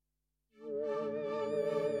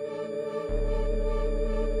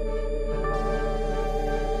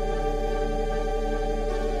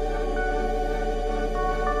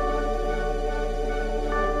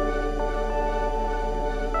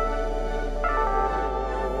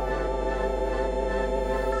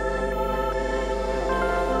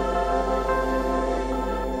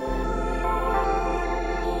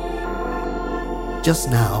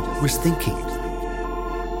just now was thinking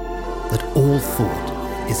that all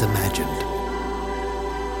thought is imagined.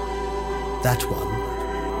 That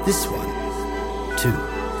one, this one,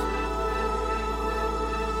 too.